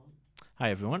Hi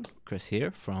everyone, Chris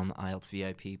here from IELTS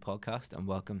VIP podcast, and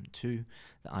welcome to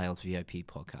the IELTS VIP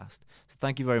podcast. So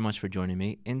thank you very much for joining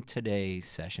me. In today's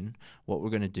session, what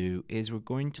we're going to do is we're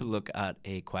going to look at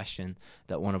a question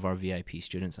that one of our VIP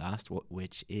students asked,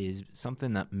 which is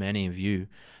something that many of you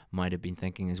might have been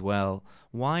thinking as well.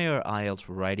 Why are IELTS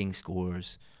writing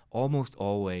scores almost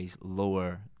always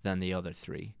lower than the other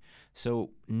three? So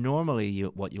normally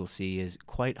what you'll see is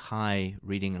quite high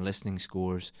reading and listening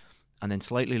scores, and then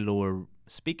slightly lower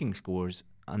speaking scores,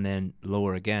 and then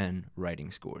lower again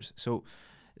writing scores. So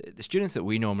the students that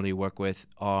we normally work with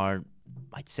are,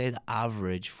 I'd say the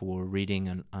average for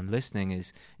reading and listening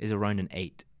is around an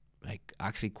 8, like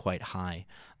actually quite high.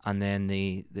 And then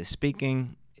the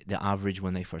speaking, the average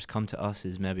when they first come to us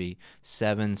is maybe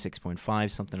 7,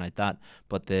 6.5, something like that.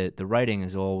 But the writing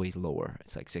is always lower.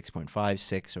 It's like 6.5,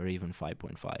 6, or even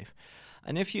 5.5.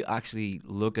 And if you actually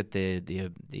look at the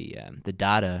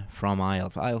data from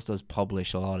IELTS, IELTS does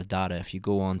publish a lot of data. If you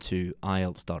go on to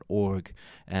IELTS.org,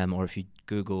 or if you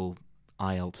Google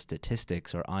IELTS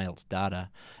statistics or IELTS data,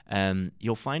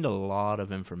 you'll find a lot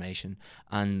of information.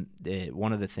 And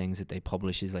one of the things that they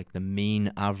publish is like the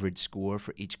mean average score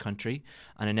for each country.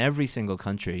 And in every single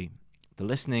country, the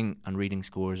listening and reading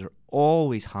scores are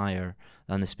always higher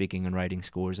than the speaking and writing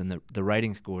scores, and the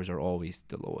writing scores are always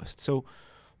the lowest. So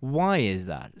why is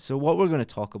that? So what we're going to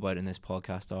talk about in this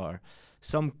podcast are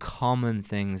some common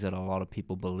things that a lot of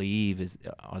people believe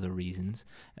are the reasons,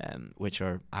 which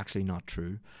are actually not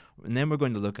true. And then we're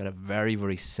going to look at a very,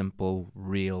 very simple,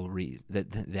 real reason,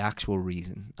 the actual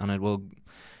reason. And it will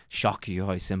shock you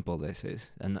how simple this is.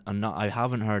 And I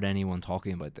haven't heard anyone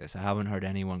talking about this. I haven't heard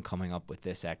anyone coming up with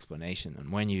this explanation.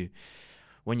 And when you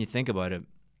think about it,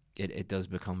 it does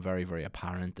become very, very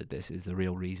apparent that this is the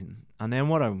real reason. And then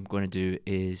what I'm going to do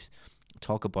is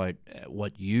talk about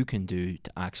what you can do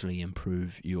to actually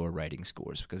improve your writing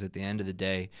scores. Because at the end of the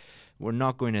day, we're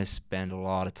not going to spend a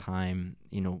lot of time,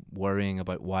 worrying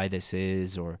about why this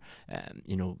is, or,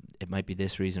 it might be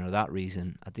this reason or that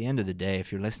reason. At the end of the day,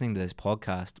 if you're listening to this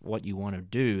podcast, what you want to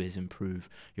do is improve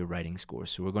your writing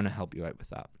scores. So we're going to help you out with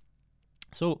that.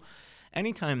 So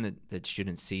anytime that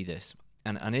students see this,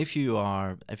 and if you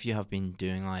have been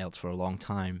doing IELTS for a long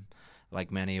time,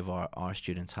 like many of our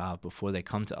students have, before they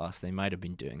come to us, they might have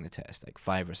been doing the test like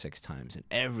 5 or 6 times, and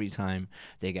every time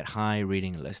they get high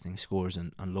reading and listening scores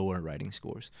and lower writing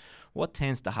scores. What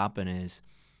tends to happen is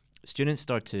students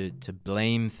start to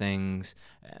blame things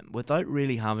without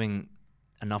really having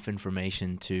enough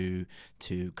information to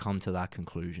come to that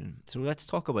conclusion. So let's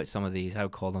talk about some of these. I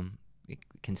would call them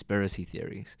conspiracy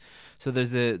theories. So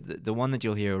there's the one that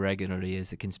you'll hear regularly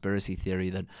is the conspiracy theory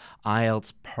that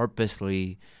IELTS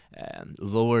purposely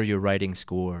lower your writing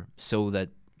score so that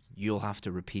you'll have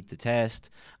to repeat the test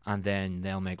and then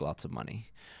they'll make lots of money.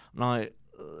 Now,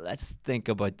 let's think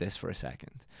about this for a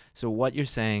second. So what you're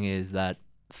saying is that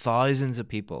thousands of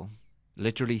people,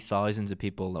 literally thousands of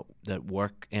people that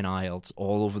work in IELTS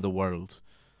all over the world,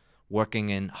 working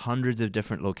in hundreds of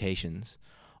different locations,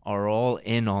 are all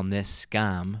in on this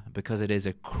scam, because it is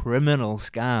a criminal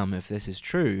scam if this is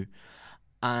true.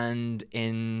 And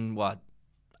in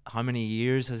how many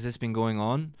years has this been going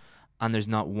on? And there's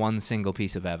not one single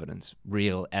piece of evidence,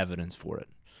 real evidence for it.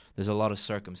 There's a lot of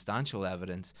circumstantial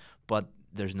evidence, but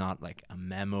there's not like a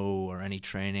memo or any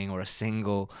training, or a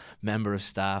single member of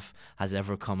staff has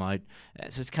ever come out.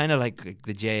 So it's kind of like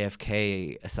the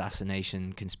JFK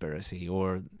assassination conspiracy,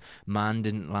 or man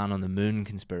didn't land on the moon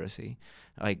conspiracy.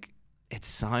 Like, it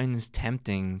sounds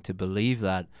tempting to believe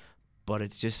that, but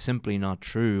it's just simply not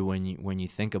true when you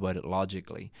think about it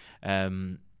logically.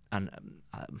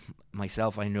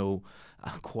 Myself, I know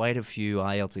quite a few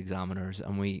IELTS examiners,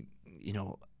 and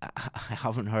I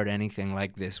haven't heard anything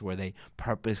like this where they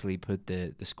purposely put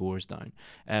the scores down.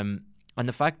 And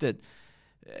the fact that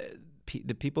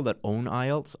the people that own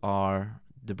IELTS are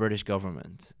the British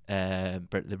government,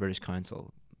 the British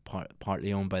Council,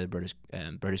 partly owned by the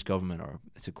British government, or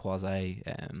it's a quasi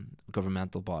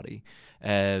governmental body.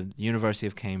 The University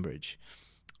of Cambridge,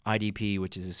 IDP,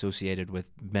 which is associated with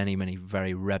many, many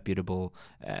very reputable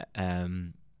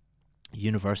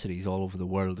universities all over the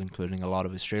world, including a lot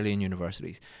of Australian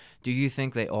universities. Do you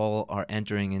think they all are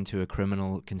entering into a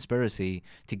criminal conspiracy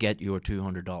to get your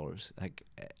 $200? Like,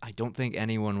 I don't think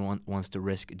anyone wants to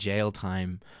risk jail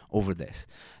time over this.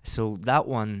 So that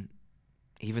one,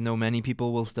 even though many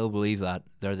people will still believe that,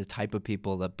 they're the type of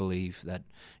people that believe that,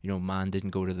 man didn't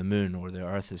go to the moon or the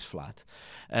earth is flat.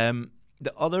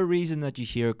 The other reason that you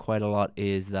hear quite a lot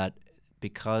is that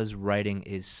because writing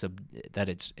is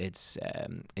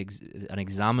an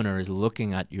examiner is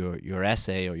looking at your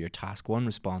essay or your task 1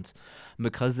 response,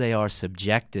 because they are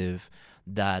subjective,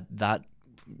 that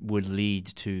would lead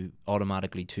to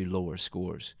automatically to lower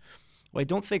scores. Well, I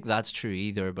don't think that's true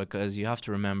either, because you have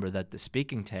to remember that the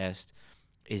speaking test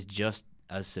is just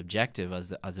as subjective as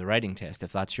the writing test,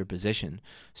 if that's your position.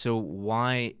 So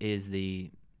why is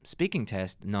the speaking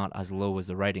test not as low as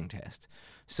the writing test?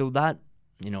 So that,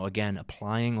 again,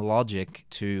 applying logic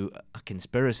to a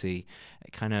conspiracy,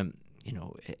 it kind of,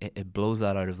 it blows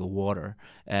that out of the water.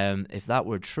 If that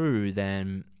were true,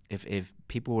 then if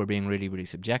people were being really, really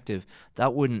subjective,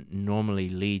 that wouldn't normally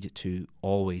lead to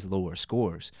always lower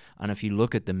scores. And if you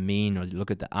look at the mean or you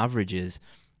look at the averages,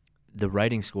 the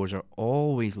writing scores are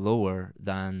always lower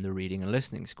than the reading and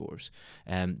listening scores,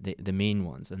 the mean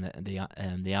ones and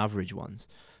the average ones.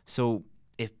 So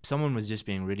if someone was just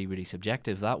being really, really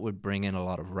subjective, that would bring in a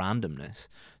lot of randomness.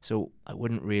 So I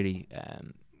wouldn't really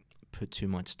put too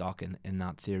much stock in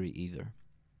that theory either.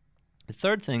 The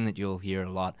third thing that you'll hear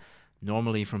a lot,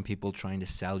 normally from people trying to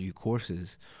sell you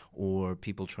courses or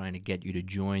people trying to get you to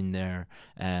join their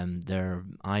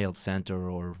IELTS center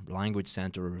or language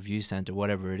center or review center,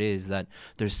 whatever it is, that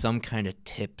there's some kind of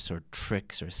tips or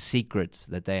tricks or secrets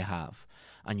that they have.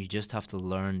 And you just have to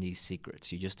learn these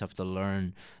secrets. You just have to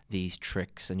learn these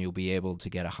tricks and you'll be able to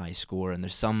get a high score. And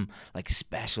there's some like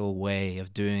special way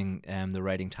of doing the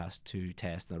writing task 2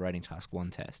 test and the writing task 1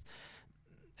 test.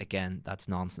 Again, that's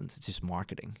nonsense. It's just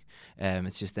marketing.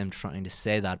 It's just them trying to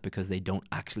say that because they don't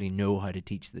actually know how to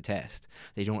teach the test.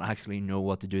 They don't actually know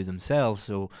what to do themselves.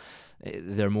 So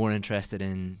they're more interested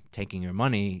in taking your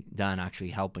money than actually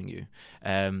helping you.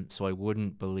 So I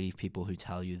wouldn't believe people who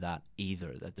tell you that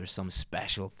either, that there's some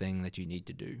special thing that you need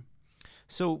to do.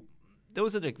 So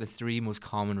those are like the 3 most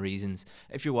common reasons.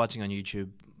 If you're watching on YouTube,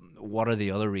 what are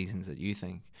the other reasons that you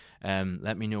think?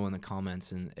 Let me know in the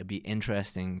comments, and it'd be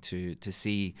interesting to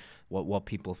see what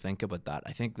people think about that.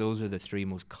 I think those are the 3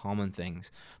 most common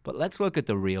things. But let's look at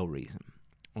the real reason.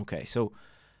 Okay, so,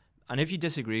 and if you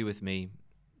disagree with me,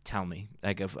 tell me.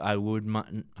 Like, if I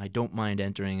don't mind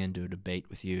entering into a debate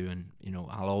with you, and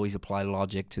I'll always apply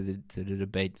logic to the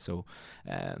debate. So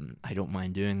I don't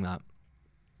mind doing that.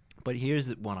 But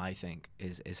here's what I think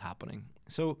is happening.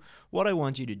 So what I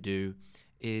want you to do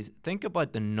is think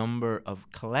about the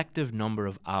collective number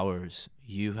of hours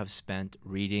you have spent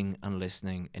reading and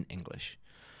listening in English.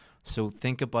 So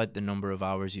think about the number of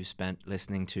hours you've spent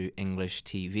listening to English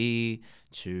TV,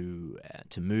 to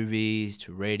movies,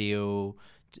 to radio,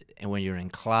 and when you're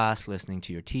in class listening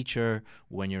to your teacher,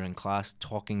 when you're in class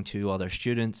talking to other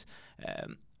students,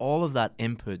 all of that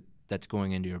input that's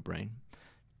going into your brain.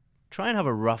 Try and have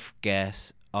a rough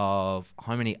guess of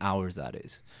how many hours that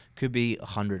is. Could be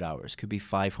 100 hours, could be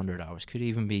 500 hours, could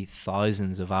even be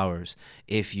thousands of hours.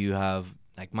 If you have,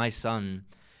 like my son,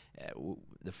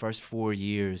 the first 2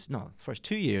 years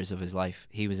of his life,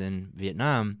 he was in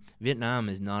Vietnam. Vietnam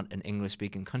is not an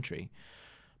English-speaking country,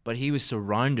 but he was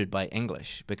surrounded by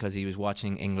English because he was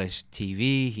watching English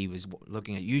TV. He was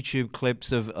looking at YouTube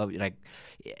clips of like,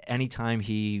 anytime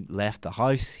he left the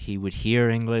house, he would hear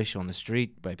English on the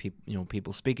street by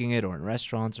people speaking it, or in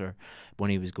restaurants, or when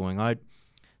he was going out.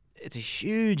 It's a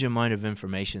huge amount of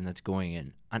information that's going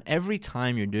in, and every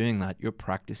time you're doing that, you're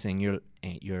practicing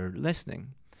your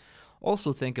listening.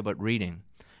 Also think about reading.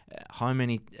 How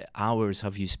many hours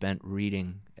have you spent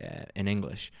reading in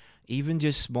English? Even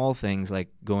just small things like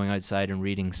going outside and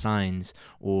reading signs,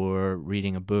 or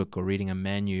reading a book, or reading a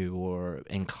menu, or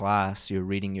in class you're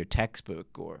reading your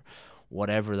textbook, or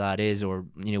whatever that is, or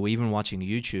even watching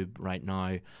YouTube right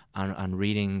now and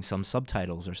reading some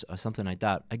subtitles or something like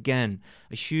that. Again,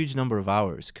 a huge number of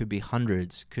hours. Could be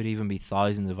hundreds, could even be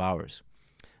thousands of hours.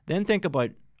 Then think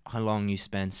about how long you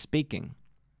spend speaking.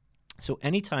 So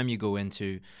anytime you go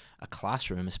into a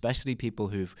classroom, especially people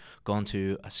who've gone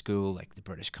to a school like the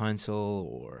British Council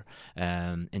or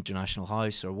International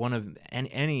House, or one of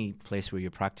any place where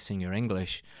you're practicing your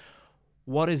English,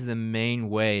 what is the main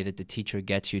way that the teacher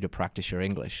gets you to practice your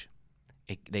English?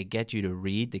 They get you to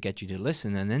read, they get you to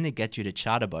listen, and then they get you to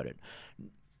chat about it.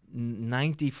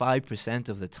 95%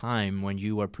 of the time when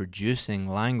you are producing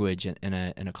language in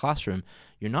a classroom,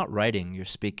 you're not writing, you're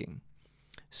speaking.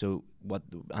 So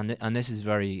and this is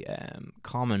very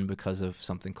common because of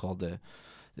something called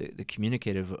the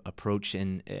communicative approach.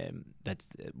 That's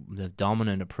the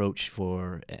dominant approach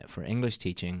for English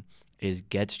teaching, is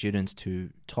get students to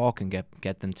talk and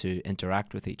get them to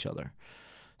interact with each other.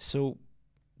 So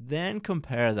then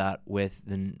compare that with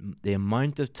the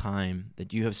amount of time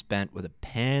that you have spent with a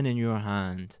pen in your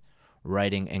hand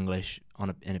writing English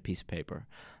in a piece of paper.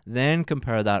 Then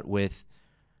compare that with,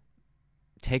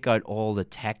 take out all the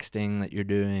texting that you're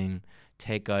doing,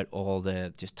 take out all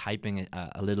the just typing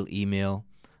a little email,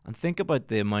 And think about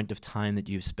the amount of time that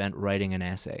you've spent writing an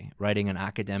essay, writing an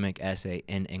academic essay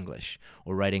in English,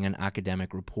 or writing an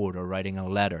academic report, or writing a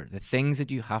letter, the things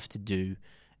that you have to do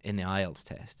in the IELTS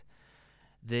test.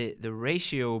 The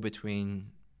ratio between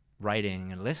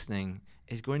writing and listening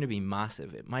is going to be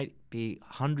massive. It might be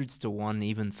hundreds to one,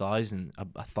 even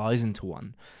 1,000 to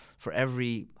one. For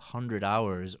every 100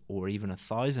 hours or even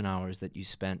 1,000 hours that you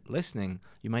spent listening,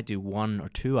 you might do 1 or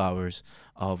 2 hours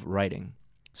of writing.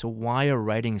 So why are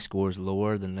writing scores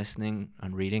lower than listening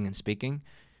and reading and speaking?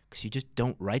 Because you just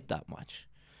don't write that much.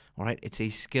 All right, it's a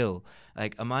skill.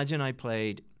 Like, imagine I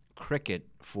played cricket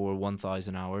for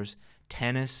 1,000 hours,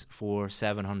 tennis for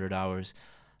 700 hours,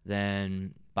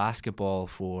 then basketball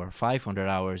for 500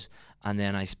 hours, and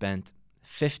then I spent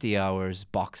 50 hours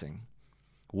boxing.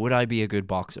 Would I be a good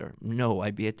boxer? No,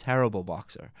 I'd be a terrible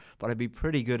boxer, but I'd be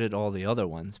pretty good at all the other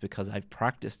ones because I've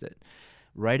practiced it.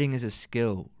 Writing is a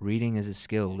skill, reading is a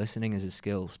skill, listening is a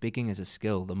skill, speaking is a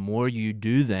skill. The more you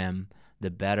do them,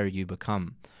 the better you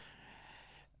become.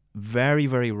 Very,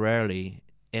 very rarely,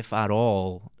 if at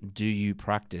all, do you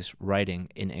practice writing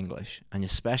in English, and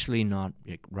especially not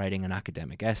writing an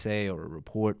academic essay or a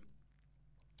report.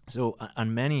 So,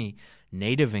 and many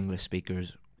native English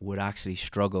speakers would actually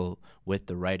struggle with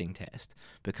the writing test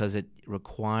because it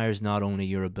requires not only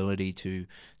your ability to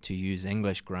use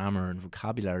English grammar and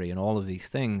vocabulary and all of these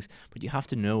things, but you have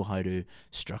to know how to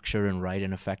structure and write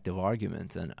an effective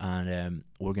argument and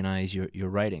organize your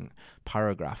writing,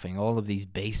 paragraphing, all of these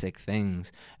basic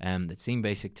things that seem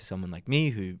basic to someone like me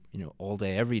who, all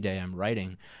day, every day I'm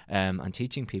writing and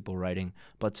teaching people writing,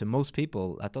 but to most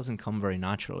people that doesn't come very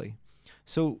naturally.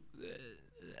 So,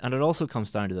 and it also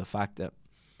comes down to the fact that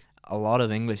a lot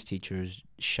of English teachers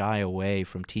shy away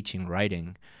from teaching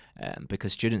writing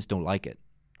because students don't like it.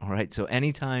 All right. So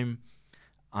anytime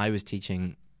I was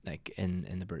teaching, like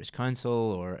in the British Council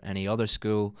or any other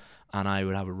school, and I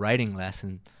would have a writing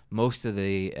lesson, most of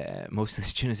the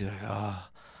students are like, "Oh,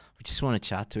 we just want to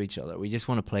chat to each other. We just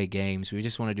want to play games. We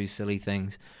just want to do silly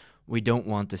things. We don't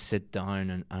want to sit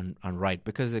down and write,"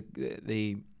 because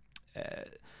the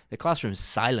classroom is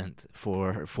silent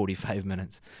for 45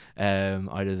 minutes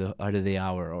out of the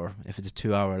hour, or if it's a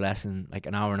 2-hour lesson, like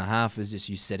an hour and a half is just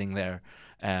you sitting there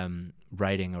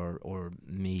writing or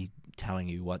me telling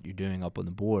you what you're doing up on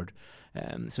the board.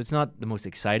 So it's not the most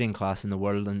exciting class in the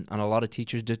world, and a lot of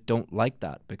teachers just don't like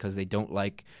that because they don't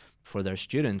like for their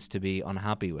students to be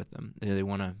unhappy with them. They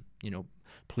want to,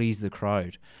 please the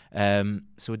crowd.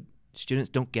 So students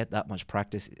don't get that much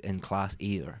practice in class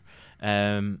either.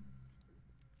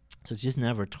 So it's just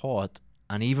never taught,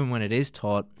 and even when it is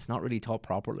taught, it's not really taught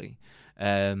properly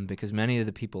because many of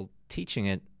the people teaching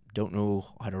it don't know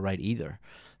how to write either.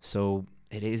 So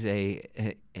it is a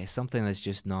something that's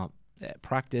just not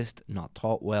practiced, not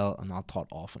taught well, and not taught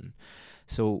often.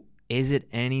 So is it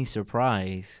any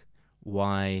surprise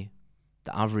why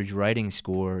the average writing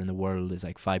score in the world is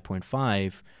like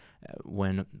 5.5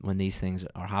 when these things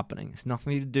are happening? It's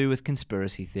nothing to do with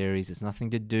conspiracy theories. It's nothing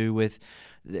to do with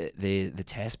the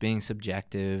test being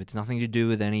subjective. It's nothing to do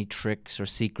with any tricks or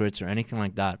secrets or anything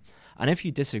like that. And if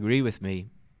you disagree with me,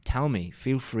 tell me.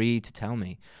 Feel free to tell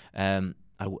me.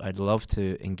 I'd love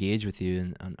to engage with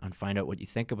you and find out what you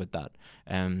think about that.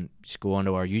 Just go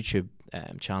onto our YouTube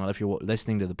channel. If you're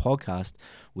listening to the podcast,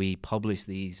 we publish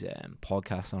these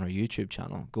podcasts on our YouTube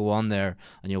channel. Go on there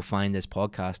and you'll find this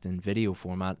podcast in video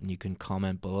format, and you can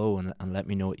comment below and let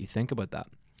me know what you think about that.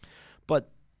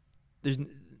 But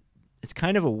it's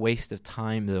kind of a waste of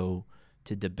time, though,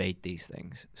 to debate these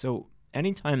things. So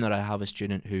anytime that I have a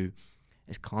student who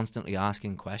is constantly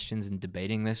asking questions and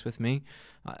debating this with me,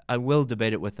 I will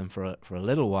debate it with them for a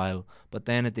little while, but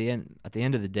then at the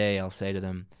end of the day, I'll say to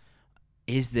them,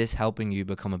 is this helping you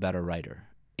become a better writer?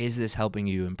 Is this helping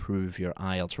you improve your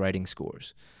IELTS writing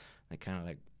scores? They kind of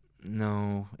like,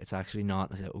 no, it's actually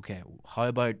not. I said, okay, how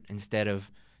about instead of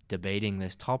debating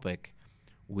this topic,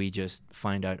 we just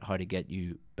find out how to get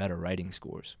you better writing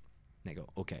scores? And they go,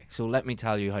 okay, so let me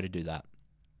tell you how to do that.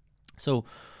 So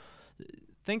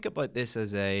think about this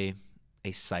as a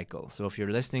cycle. So if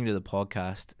you're listening to the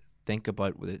podcast, think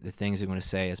about the things I'm going to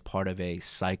say as part of a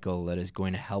cycle that is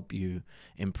going to help you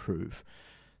improve.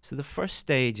 So the first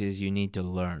stage is you need to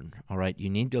learn, all right? You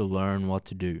need to learn what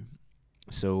to do.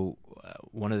 So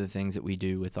one of the things that we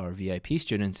do with our VIP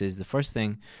students is the first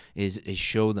thing is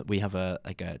show that we have a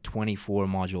 24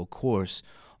 module course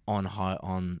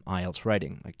on IELTS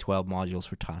writing, like 12 modules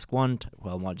for task 1,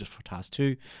 12 modules for task 2.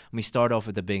 And we start off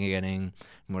at the beginning,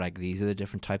 and we're like, these are the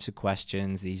different types of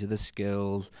questions, these are the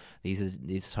skills, this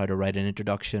is how to write an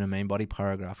introduction, a main body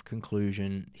paragraph,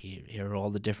 conclusion. Here are all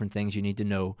the different things you need to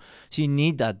know. So you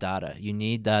need that data, you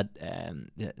need that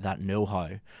know-how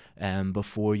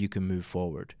before you can move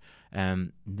forward.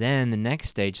 Then the next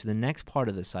stage, so the next part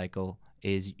of the cycle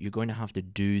is you're going to have to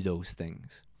do those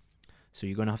things. So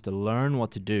you're going to have to learn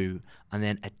what to do and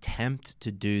then attempt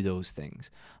to do those things.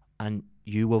 And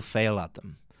you will fail at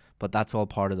them. But that's all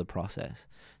part of the process.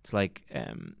 It's like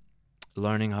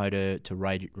learning how to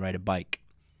ride a bike.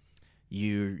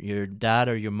 Your dad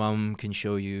or your mum can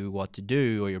show you what to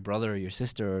do, or your brother or your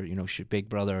sister, or big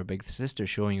brother or big sister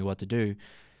showing you what to do.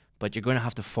 But you're going to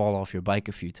have to fall off your bike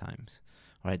a few times.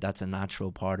 Right? That's a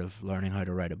natural part of learning how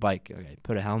to ride a bike. Okay,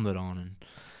 put a helmet on and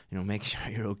make sure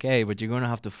you're okay, but you're going to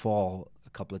have to fall a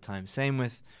couple of times. Same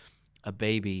with a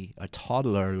baby, a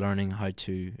toddler learning how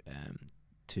to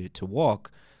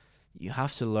walk. You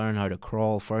have to learn how to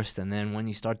crawl first, and then when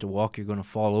you start to walk, you're going to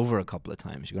fall over a couple of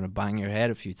times. You're going to bang your head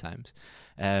a few times.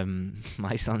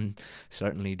 My son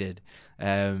certainly did.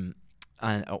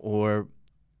 Or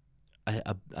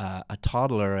a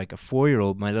toddler, like a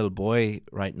 4-year-old, my little boy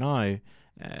right now,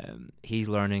 he's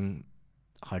learning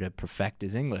how to perfect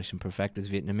his English and perfect his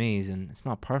Vietnamese, and it's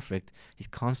not perfect. He's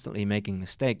constantly making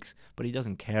mistakes, but he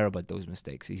doesn't care about those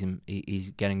mistakes.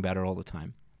 He's getting better all the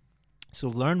time. So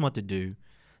learn what to do,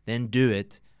 then do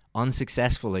it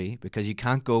unsuccessfully, because you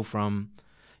can't go from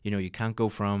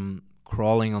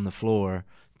crawling on the floor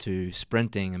to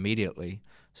sprinting immediately.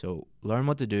 So learn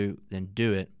what to do, then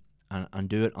do it, and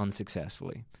do it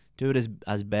unsuccessfully. Do it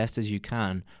as best as you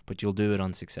can, but you'll do it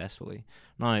unsuccessfully.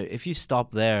 Now, if you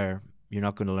stop there, you're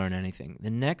not going to learn anything. The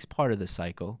next part of the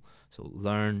cycle, so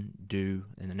learn, do,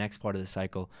 and the next part of the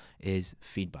cycle is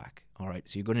feedback. All right,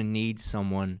 so you're going to need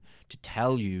someone to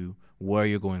tell you where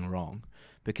you're going wrong,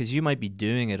 because you might be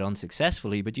doing it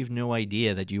unsuccessfully, but you've no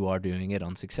idea that you are doing it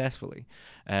unsuccessfully.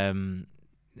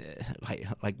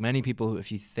 Like many people,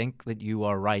 if you think that you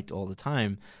are right all the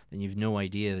time, then you've no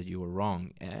idea that you are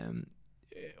wrong.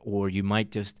 Or you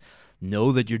might just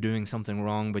know that you're doing something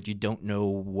wrong, but you don't know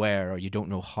where, or you don't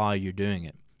know how you're doing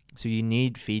it. So you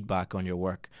need feedback on your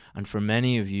work. And for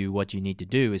many of you, what you need to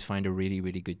do is find a really,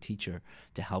 really good teacher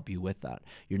to help you with that.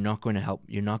 You're not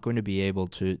going to be able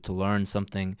to learn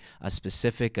something as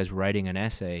specific as writing an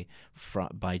essay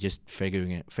by just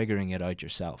figuring it out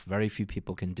yourself. Very few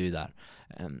people can do that.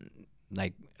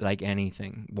 Like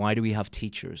anything, why do we have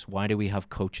teachers? Why do we have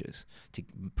coaches?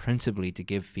 Principally to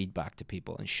give feedback to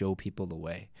people and show people the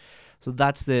way. So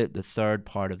that's the third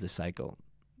part of the cycle.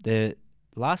 The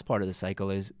last part of the cycle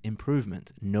is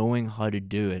improvement, knowing how to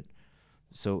do it.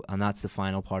 So, and that's the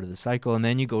final part of the cycle. And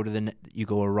then you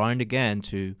go around again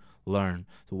to learn.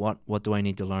 So what do I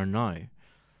need to learn now?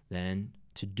 Then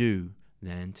to do,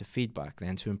 then to feedback,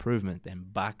 then to improvement, then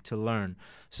back to learn.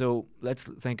 So let's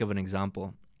think of an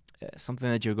example. Something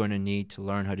that you're going to need to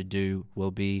learn how to do will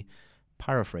be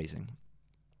paraphrasing.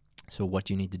 So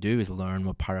what you need to do is learn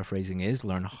what paraphrasing is,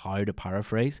 learn how to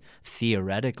paraphrase,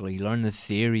 theoretically, learn the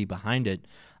theory behind it,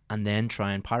 and then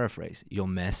try and paraphrase. You'll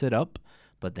mess it up,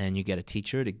 but then you get a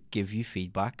teacher to give you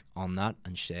feedback on that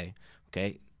and say,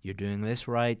 okay, you're doing this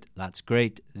right, that's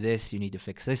great, you need to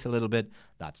fix this a little bit,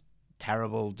 that's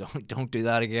terrible, don't do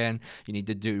that again, you need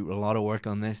to do a lot of work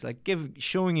on this,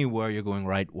 showing you where you're going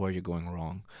right, where you're going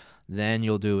wrong. Then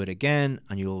you'll do it again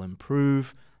and you'll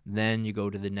improve. Then you go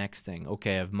to the next thing.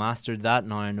 Okay, I've mastered that.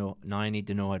 Now I need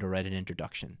to know how to write an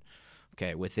introduction.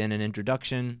 Okay, within an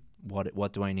introduction,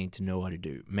 what do I need to know how to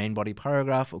do? Main body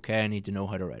paragraph. Okay, I need to know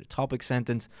how to write a topic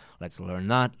sentence. Let's learn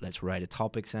that. Let's write a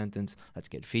topic sentence. Let's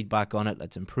get feedback on it.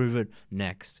 Let's improve it.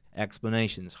 Next,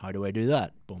 explanations. How do I do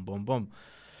that? Boom, boom, boom.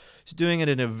 So doing it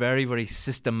in a very, very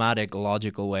systematic,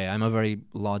 logical way. I'm a very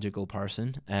logical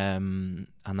person, and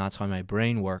that's how my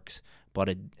brain works. But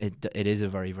it is a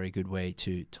very, very good way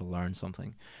to learn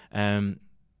something.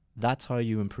 That's how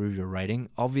you improve your writing.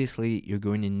 Obviously, you're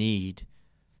going to need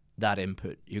that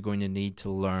input. You're going to need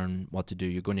to learn what to do.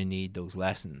 You're going to need those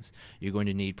lessons. You're going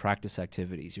to need practice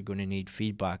activities. You're going to need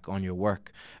feedback on your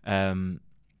work.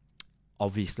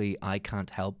 Obviously, I can't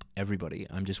help everybody.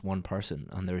 I'm just one person,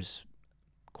 and there's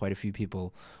quite a few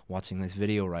people watching this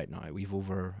video right now. We've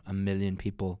over 1 million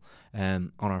people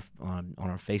on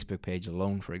our Facebook page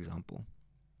alone, for example.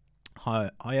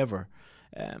 However,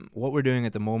 what we're doing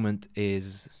at the moment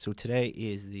is, so today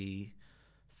is the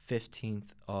 15th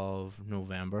of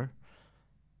November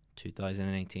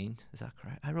 2018. Is that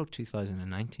correct? I wrote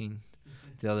 2019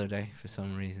 the other day for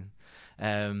some reason.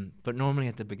 But normally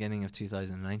at the beginning of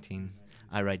 2019,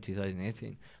 I write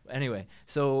 2018. Anyway,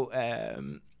 so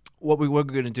what we were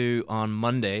going to do on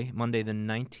Monday the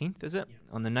 19th, is it? Yeah.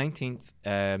 On the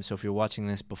 19th, so if you're watching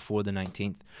this before the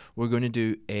 19th, we're going to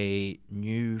do a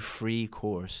new free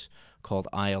course called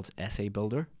IELTS Essay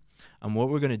Builder. And what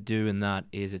we're going to do in that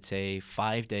is it's a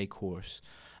 5-day course,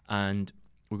 and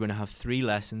we're going to have 3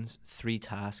 lessons, 3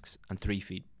 tasks, and 3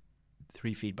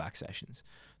 feedback sessions.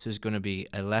 So there's going to be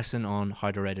a lesson on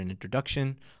how to write an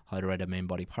introduction, how to write a main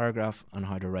body paragraph, and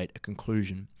how to write a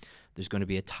conclusion. There's going to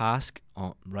be a task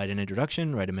on write an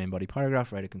introduction, write a main body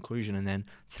paragraph, write a conclusion, and then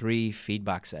 3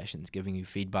 feedback sessions giving you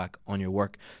feedback on your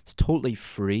work. It's totally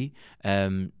free.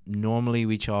 Normally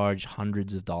we charge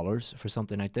hundreds of dollars for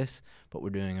something like this, but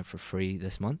we're doing it for free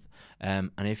this month. And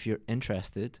if you're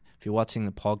interested, if you're watching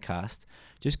the podcast,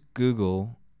 just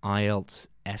Google IELTS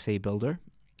Essay Builder.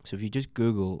 So if you just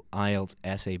Google IELTS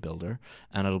Essay Builder,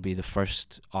 and it'll be the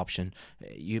first option.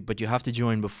 But you have to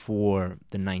join before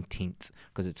the 19th,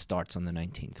 because it starts on the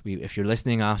 19th. If you're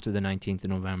listening after the 19th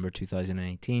of November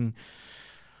 2018,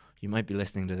 you might be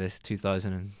listening to this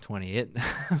 2028.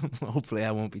 Hopefully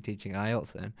I won't be teaching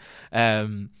IELTS then.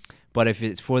 But if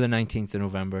it's for the 19th of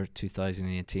November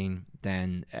 2018,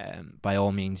 then by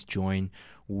all means join.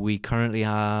 We currently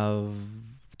have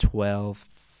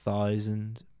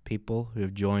 12,000 people who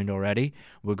have joined already.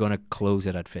 We're going to close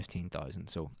it at 15,000.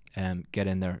 So get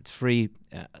in there. It's free.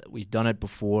 We've done it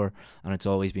before, and it's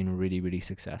always been really, really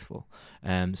successful.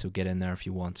 So get in there if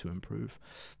you want to improve.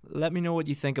 Let me know what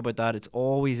you think about that. It's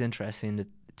always interesting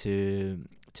to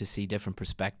see different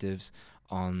perspectives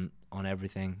on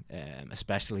everything,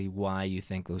 especially why you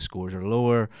think those scores are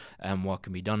lower and what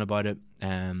can be done about it.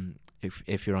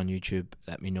 If you're on YouTube,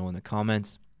 let me know in the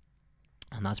comments.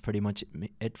 And that's pretty much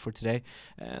it for today.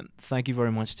 Thank you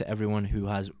very much to everyone who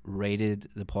has rated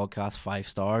the podcast 5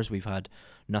 stars. We've had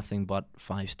nothing but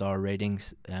 5-star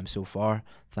ratings so far.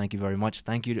 Thank you very much.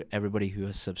 Thank you to everybody who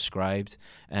has subscribed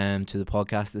to the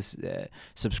podcast.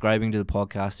 Subscribing to the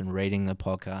podcast and rating the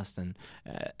podcast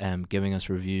and giving us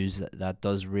reviews, that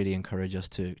does really encourage us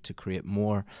to create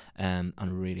more and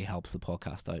really helps the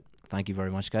podcast out. Thank you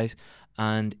very much, guys.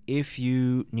 And if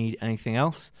you need anything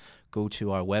else, go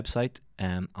to our website,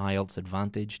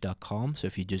 IELTSadvantage.com. So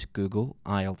if you just Google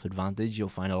IELTS Advantage, you'll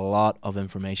find a lot of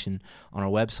information on our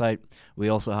website. We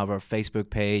also have our Facebook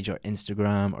page, our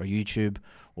Instagram, our YouTube,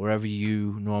 wherever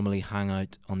you normally hang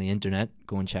out on the internet.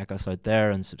 Go and check us out there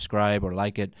and subscribe or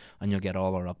like it, and you'll get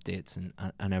all our updates and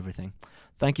everything.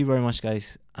 Thank you very much,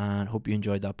 guys, and hope you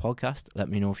enjoyed that podcast. Let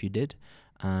me know if you did,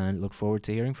 and look forward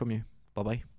to hearing from you. Bye-bye.